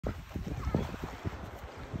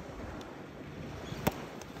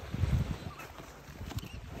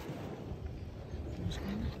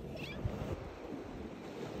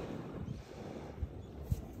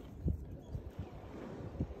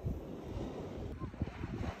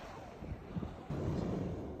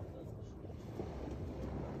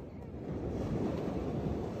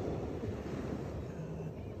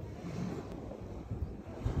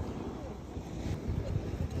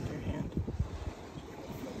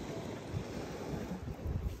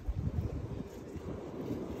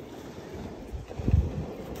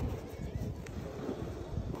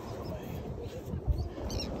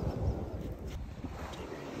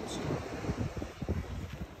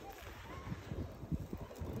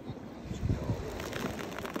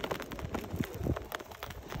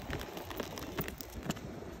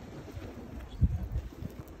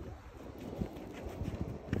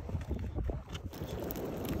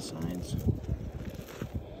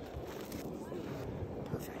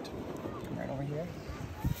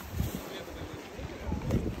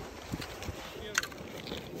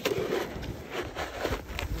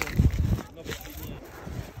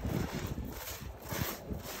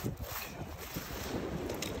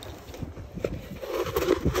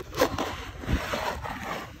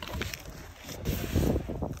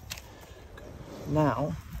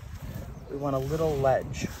little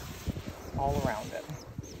ledge all around it.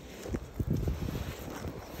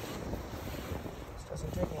 This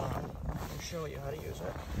doesn't take long. I'll show you how to use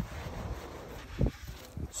it.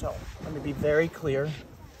 So, let me be very clear.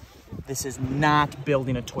 This is not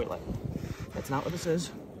building a toilet. That's not what this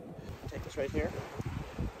is. Take this right here.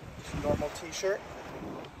 Just a normal t-shirt.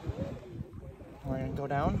 We're gonna go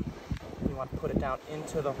down. You want to put it down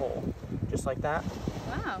into the hole, just like that.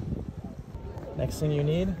 Wow. Next thing you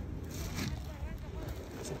need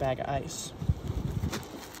is a bag of ice.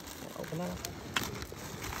 Open that up.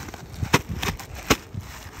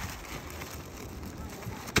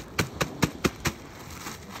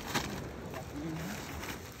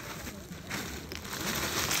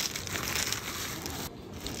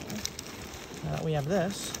 Now that we have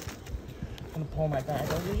this, I'm gonna pull my bag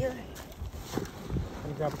over here. Let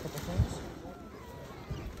me grab a couple things.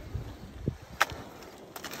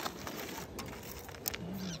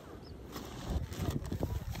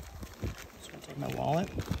 So I'll take my wallet,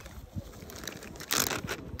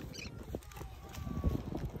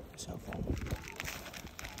 cell phone.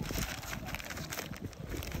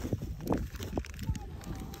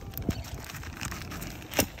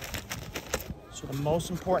 So the most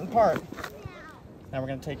important part, now we're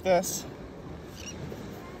gonna take this,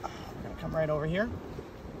 we're gonna come right over here,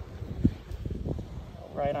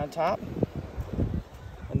 right on top,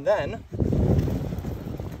 and then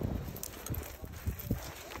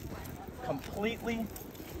completely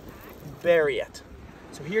bury it.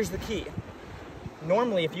 So here's the key.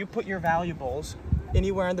 Normally, if you put your valuables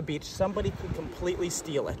anywhere on the beach, somebody could completely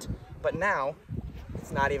steal it. But now,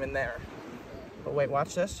 it's not even there. But wait,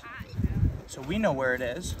 watch this. So we know where it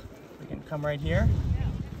is. We can come right here.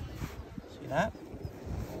 See that?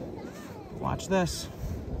 Watch this.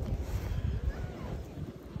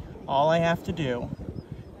 All I have to do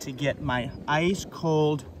to get my ice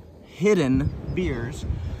cold hidden beers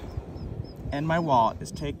and my wallet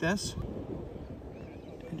is take this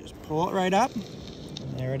and just pull it right up.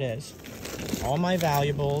 And there it is. All my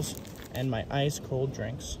valuables and my ice cold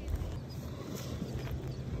drinks.